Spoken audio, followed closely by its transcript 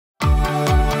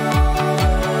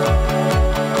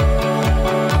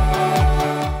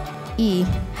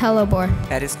Hellebore.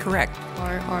 That is correct.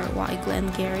 R.R.Y.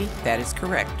 Glengarry. That is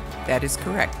correct. That is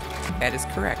correct. That is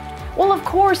correct. Well, of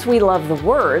course we love the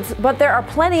words, but there are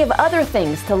plenty of other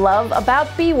things to love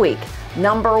about Bee Week.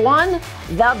 Number 1,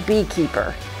 the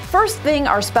beekeeper. First thing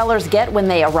our spellers get when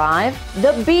they arrive,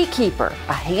 the beekeeper,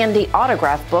 a handy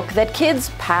autograph book that kids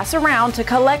pass around to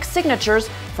collect signatures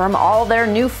from all their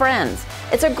new friends.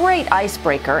 It's a great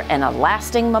icebreaker and a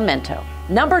lasting memento.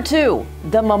 Number 2,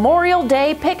 the Memorial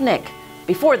Day picnic.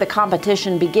 Before the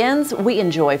competition begins, we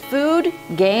enjoy food,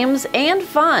 games, and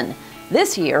fun.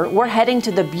 This year, we're heading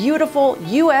to the beautiful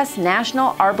U.S.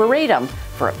 National Arboretum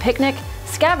for a picnic,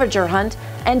 scavenger hunt,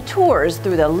 and tours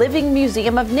through the Living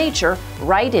Museum of Nature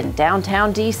right in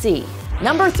downtown D.C.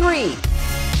 Number 3,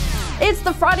 it's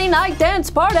the Friday night dance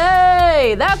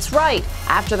party! That's right!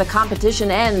 After the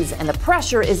competition ends and the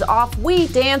pressure is off, we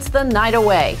dance the night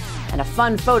away. And a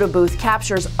fun photo booth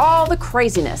captures all the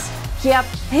craziness. Yep,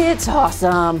 it's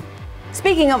awesome.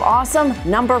 Speaking of awesome,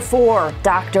 number 4,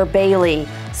 Dr. Bailey.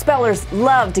 Spellers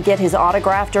love to get his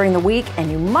autograph during the week,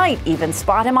 and you might even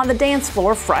spot him on the dance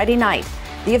floor Friday night.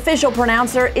 The official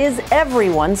pronouncer is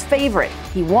everyone's favorite.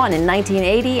 He won in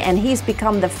 1980, and he's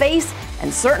become the face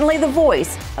and certainly the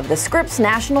voice of the Scripps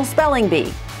National Spelling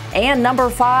Bee. And number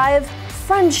 5,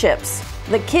 friendships.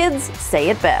 The kids say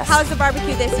it best. How's the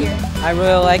barbecue this year? I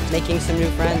really liked making some new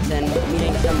friends and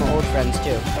meeting some old friends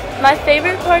too. My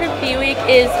favorite part of Bee Week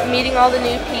is meeting all the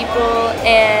new people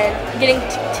and getting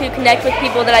to connect with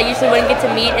people that I usually wouldn't get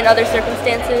to meet in other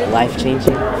circumstances.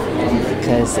 Life-changing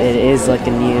because it is like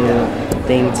a new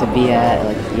thing to be at.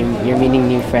 Like you're meeting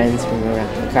new friends from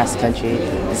across the country.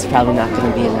 It's probably not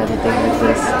going to be another thing like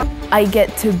this. I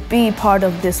get to be part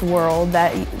of this world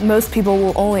that most people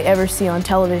will only ever see on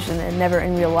television and never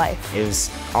in real life. It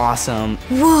was awesome.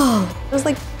 Whoa! It was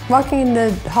like walking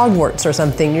into Hogwarts or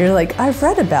something. You're like, I've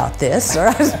read about this.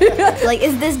 Like,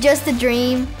 is this just a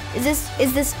dream? Is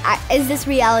this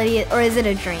reality or is it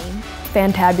a dream?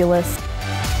 Fantabulous.